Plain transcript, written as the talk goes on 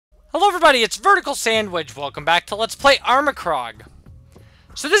Hello everybody, it's VerticalSandwich. Welcome back to Let's Play Armikrog.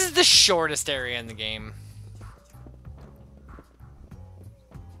 So this is the shortest area in the game.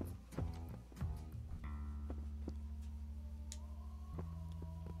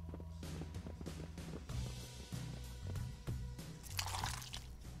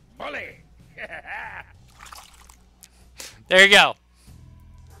 Bully! There you go.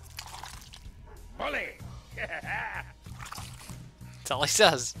 Bully! That's all he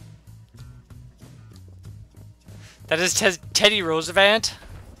says. That is Teddy Roosevelt,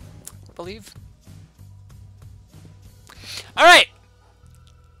 I believe. Alright.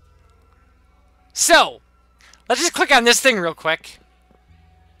 So, let's just click on this thing real quick.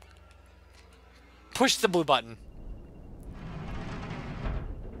 Push the blue button.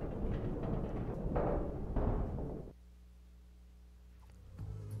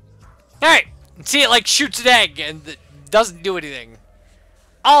 Alright. See, it like shoots an egg and it doesn't do anything.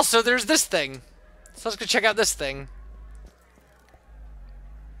 Also, there's this thing. So let's go check out this thing.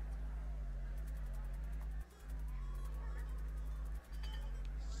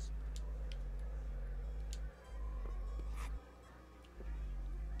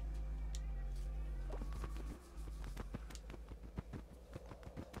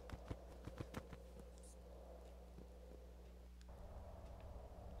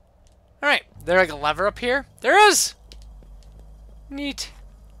 Alright, there's like a lever up here. There is! Neat.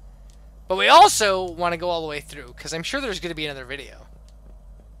 But we also want to go all the way through, because I'm sure there's going to be another video.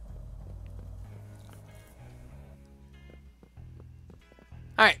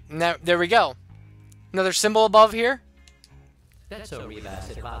 Alright, now there we go. Another symbol above here. That's a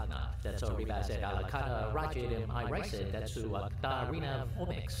rebasit Wagner. That's a rebasit Alakata Rajidim Irasid. That's a Darina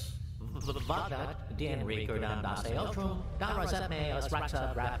Omix. Wagner, Dan Rikerdam Dase Ultrum, Darazatme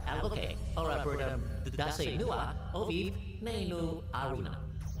Asraxa Rap Aloke, Ora Burdam Dase Nua, Oviv, Nenu Aruna.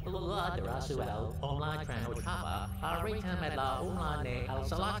 Lula Darasuel, Online Tranochava, Aritam et la Online Ne Al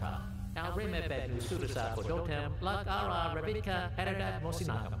Salatra, Al Rimebet Nusudasa Podotem, La Gara Rebika, Eredat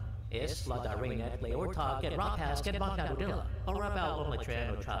Mosinakam. Es la Darinet Leorta get Rapas get Bakadudilla, Orabel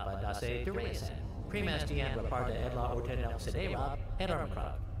Omlatran Ochapa Dase Duresan, Primastian Raparta et la Ortenel Sedera, et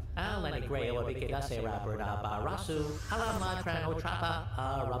Armikrog. Al Lenny Gray Olabike Dase Raperda Barasu, Alamla Tranochapa,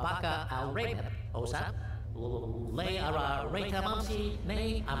 Rabaka Al Rabeb, Osap. Le ara reka mamsi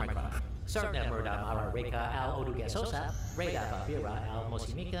ne Armikrog. Certain murdam ara reka al odugesosa, reda babira al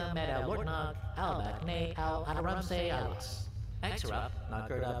mosimika med al lordna, albak ne al adaramse alas. Exera,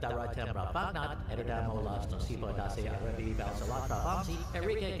 nakurda daratem rabagnat, edadam olas nosiba dase arabi val salatra famsi,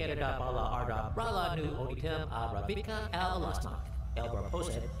 erika gedada bala arda, rala nu oditem arabika al lasmak. Elbra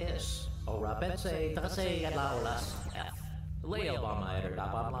poset is, ora bense dase la olas f. Leo Bama eder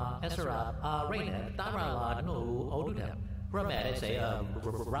Dabamla, Esera, Raina, Darala, no, Odudem. Ramed is a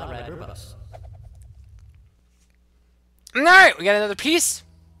Rarad Rubus. Alright, we got another piece.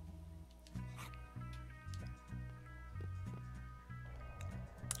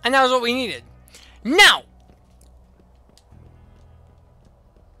 And that was what we needed. Now!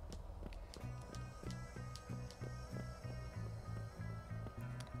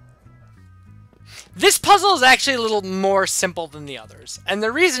 This puzzle is actually a little more simple than the others. And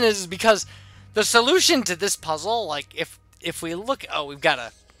the reason is because the solution to this puzzle, like, if we look... Oh, I've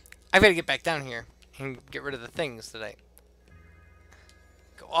got to get back down here and get rid of the things that I...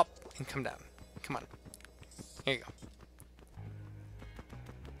 Go up and come down. Come on. Here you go.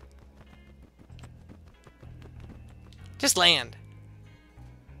 Just land.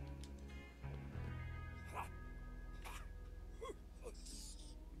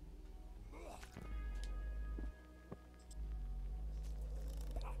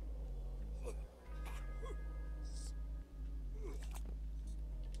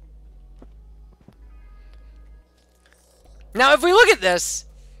 Now, if we look at this,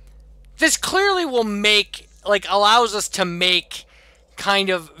 this clearly will make, like, allows us to make kind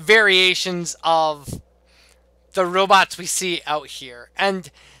of variations of the robots we see out here.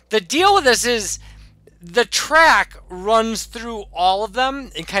 And the deal with this is the track runs through all of them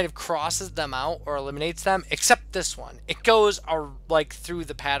and kind of crosses them out or eliminates them, except this one. It goes, like, through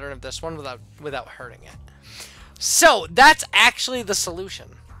the pattern of this one without hurting it. So, that's actually the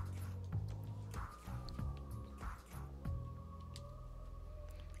solution.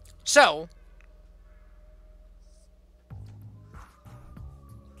 So,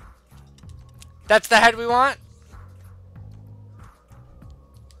 that's the head we want.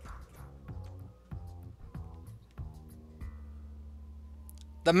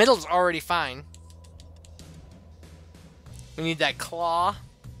 The middle's already fine. We need that claw.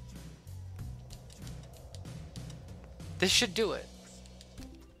 This should do it.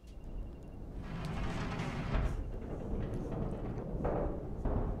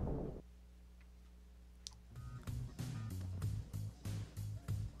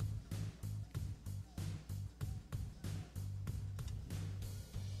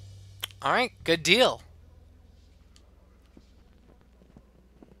 All right, good deal.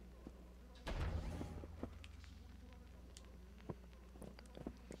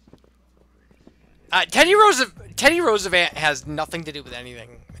 Teddy Roosevelt has nothing to do with anything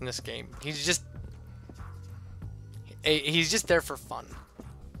in this game. He's just there for fun.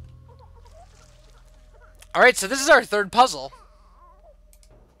 All right, so this is our third puzzle.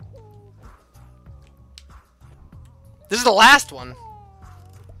 This is the last one.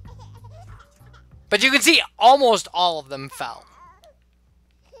 But you can see almost all of them fell.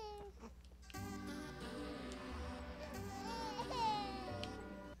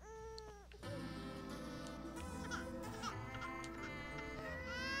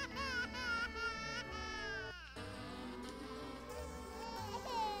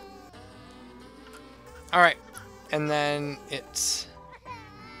 Alright, and then it's...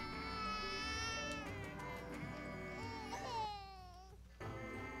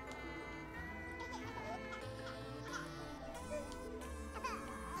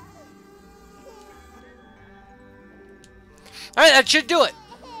 Alright, that should do it.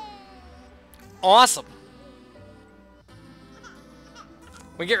 Awesome.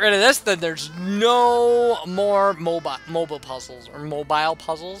 We get rid of this, then there's no more mobile puzzles, or mobile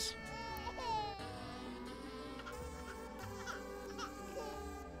puzzles.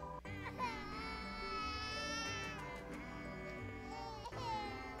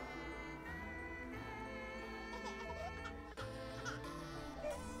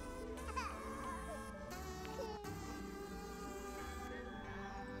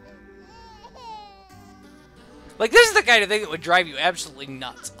 Like, this is the kind of thing that would drive you absolutely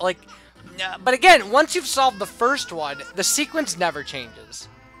nuts. Like, but again, once you've solved the first one, the sequence never changes.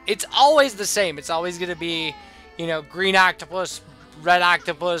 It's always the same. It's always going to be, you know, green octopus,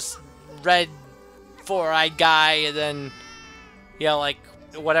 red four-eyed guy, and then, you know, like,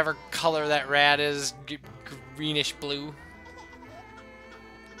 whatever color that rat is, greenish blue.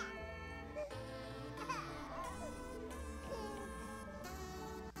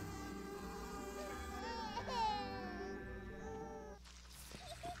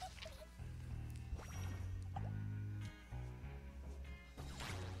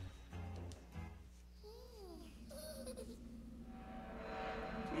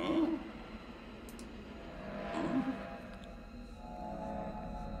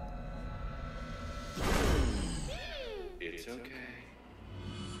 It's okay.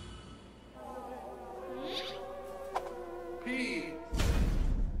 Pete!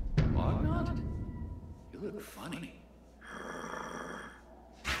 What? You look funny.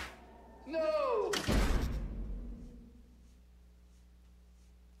 No!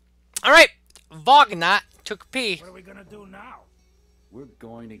 Alright, Vognot took a pee. What are we gonna do now? We're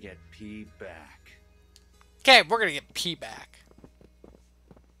going to get P back. Okay, we're gonna get P back.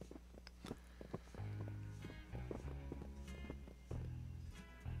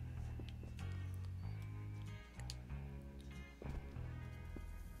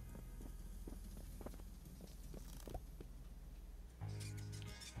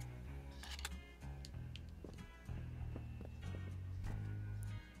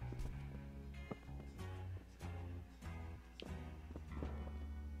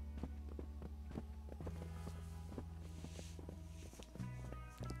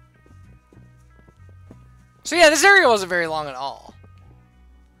 So yeah, this area wasn't very long at all.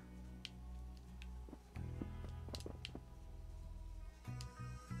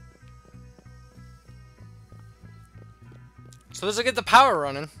 So this will get the power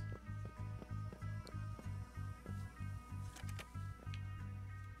running.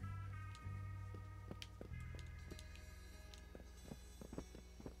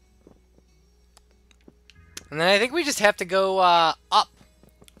 And then I think we just have to go up.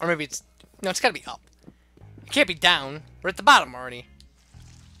 Or maybe it's... No, it's gotta be up. It can't be down. We're at the bottom already.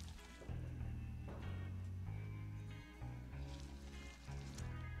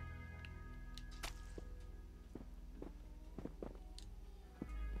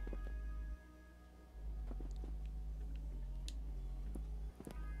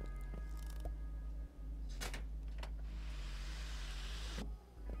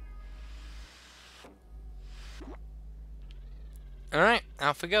 Alright,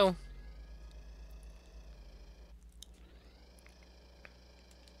 off we go.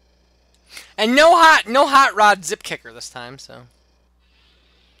 And no hot rod zip kicker this time, so.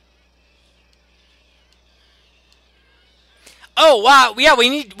 Oh wow, yeah, we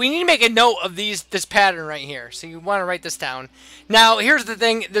need to make a note of this pattern right here. So you want to write this down. Now, here's the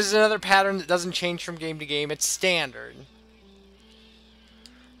thing, this is another pattern that doesn't change from game to game. It's standard.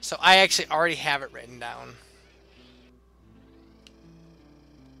 So I actually already have it written down.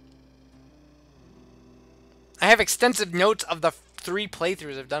 I have extensive notes of the 3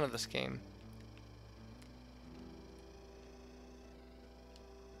 playthroughs I've done of this game.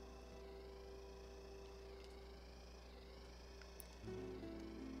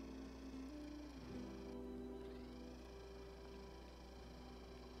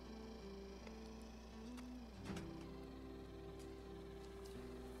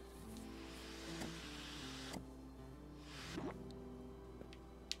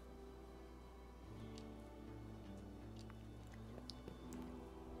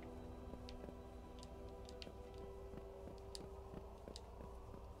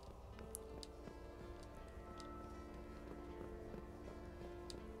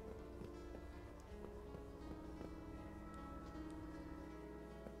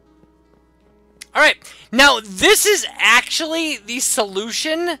 Alright, now this is actually the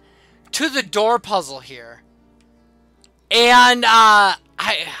solution to the door puzzle here. And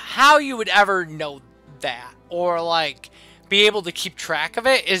how you would ever know that, or like be able to keep track of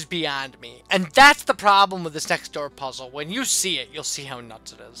it, is beyond me. And that's the problem with this next door puzzle. When you see it, you'll see how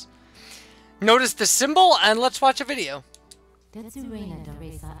nuts it is. Notice the symbol, and let's watch a video.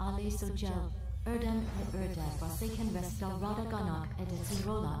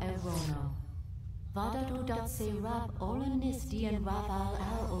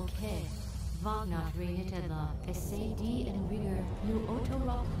 Wagner Renitella, SAD and Rigger, Nu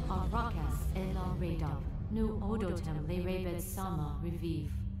Otorock, Arakas, Ella Radok, Nu Odotem, Le Rebed Sama,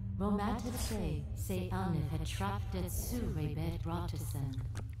 Revive. Romantic say Alnif had trapped at Su Rebed Rottison.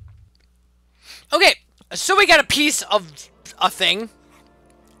 Okay, so we got a piece of a thing,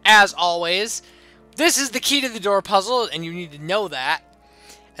 as always. This is the key to the door puzzle, and you need to know that.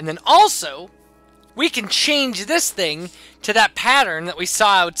 And then also, we can change this thing to that pattern that we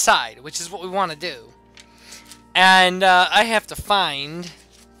saw outside, which is what we want to do. And I have to find...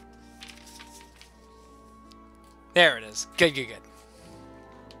 There it is. Good, good, good.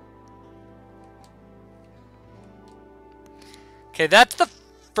 Okay, that's the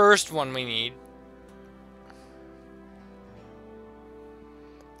first one we need.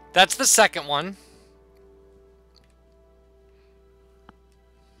 That's the second one.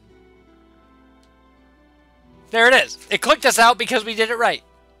 There it is. It clicked us out because we did it right.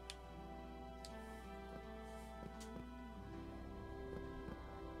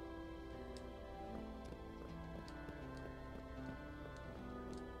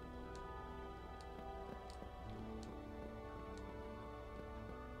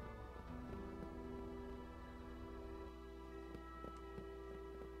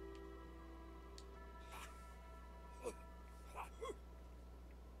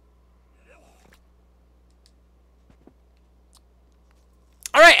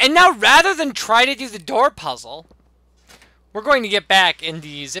 Alright, and now rather than try to do the door puzzle, we're going to get back in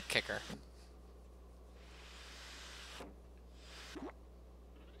the zip kicker.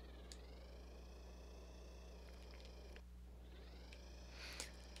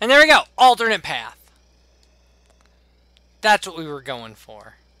 And there we go, alternate path. That's what we were going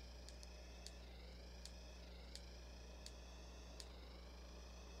for.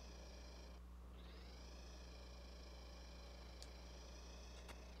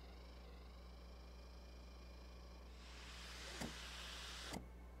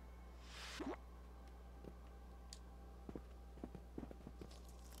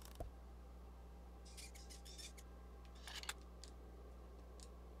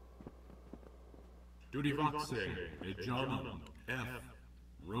 Dudivaxe, Ejanum, F.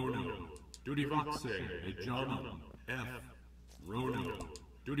 Rono. Dudivaxe, Ejanum, F. Rono.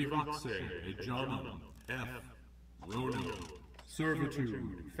 Dudivaxe, Ejanum, F. Rono.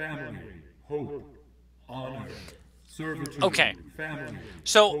 Servitude, family, hope, honor. Servitude, okay. Family,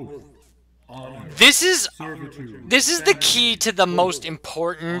 so hope, honor. This is the key to the most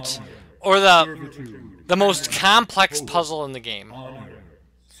important, or the most complex puzzle in the game.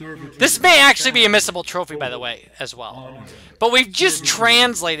 This may actually be a missable trophy, by the way, as well. But we've just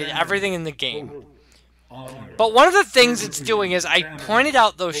translated everything in the game. But one of the things it's doing is I pointed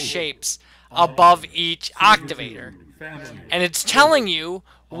out those shapes above each activator. And it's telling you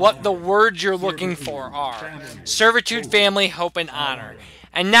what the words you're looking for are. Servitude, family, hope, and honor.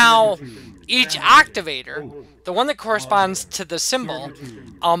 And now, each activator, the one that corresponds to the symbol,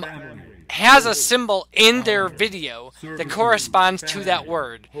 has a symbol in their video that corresponds to that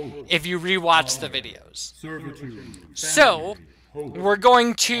word if you rewatch the videos. So, we're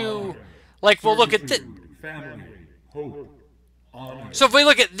going to, like, we'll look at this. So if we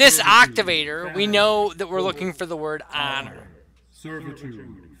look at this activator, we know that we're looking for the word honor.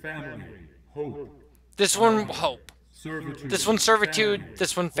 This one, hope. This one, servitude.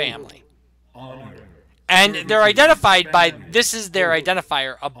 This one, family. And they're identified by, this is their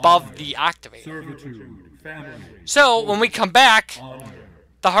identifier above the activator. Servitude. Family. So, when we come back, Honor.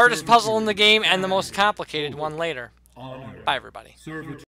 the hardest puzzle in the game and the most complicated one later. Honor. Bye, everybody. Servitude.